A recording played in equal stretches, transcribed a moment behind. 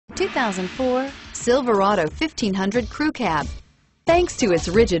2004 Silverado 1500 Crew Cab. Thanks to its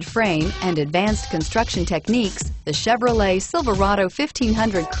rigid frame and advanced construction techniques, the Chevrolet Silverado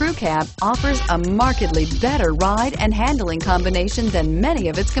 1500 Crew Cab offers a markedly better ride and handling combination than many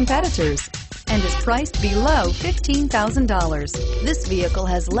of its competitors, and is priced below $15,000. This vehicle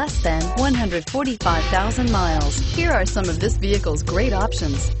has less than 145,000 miles. Here are some of this vehicle's great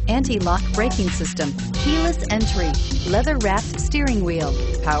options: anti-lock braking system, keyless entry, leather-wrapped steering wheel,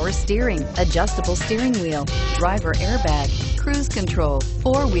 power steering, adjustable steering wheel, driver airbag, cruise control,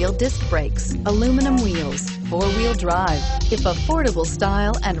 four-wheel disc brakes, aluminum wheels, four-wheel drive. If affordable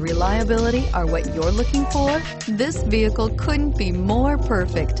style and reliability are what you're looking for, this vehicle couldn't be more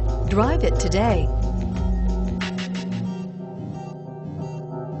perfect. Drive it today.